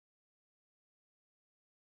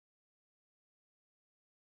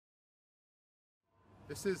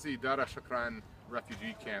This is the Dar Shukran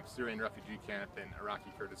refugee camp, Syrian refugee camp in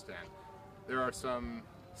Iraqi Kurdistan. There are some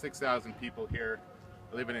 6,000 people here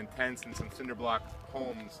living in tents and some cinder block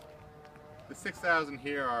homes. The 6,000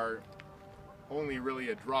 here are only really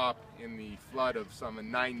a drop in the flood of some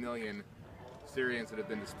 9 million Syrians that have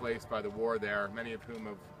been displaced by the war there, many of whom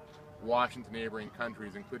have washed into neighboring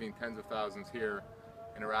countries, including tens of thousands here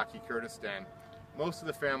in Iraqi Kurdistan. Most of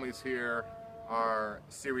the families here are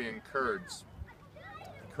Syrian Kurds.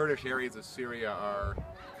 The Kurdish areas of Syria are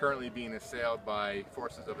currently being assailed by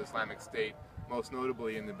forces of Islamic State, most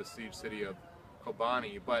notably in the besieged city of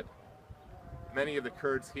Kobani, but many of the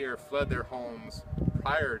Kurds here fled their homes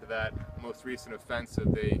prior to that most recent offensive.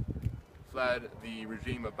 They fled the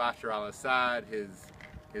regime of Bashar al-Assad,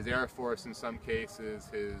 his air force in some cases,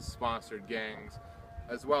 his sponsored gangs,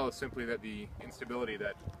 as well as simply that the instability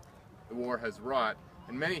that the war has wrought.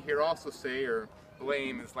 And many here also say or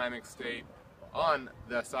blame Islamic State on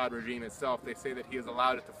the Assad regime itself. They say that he has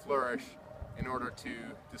allowed it to flourish in order to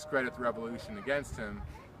discredit the revolution against him.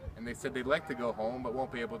 And they said they'd like to go home, but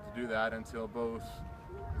won't be able to do that until both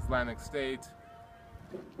Islamic State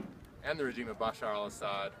and the regime of Bashar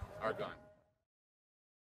al-Assad are gone.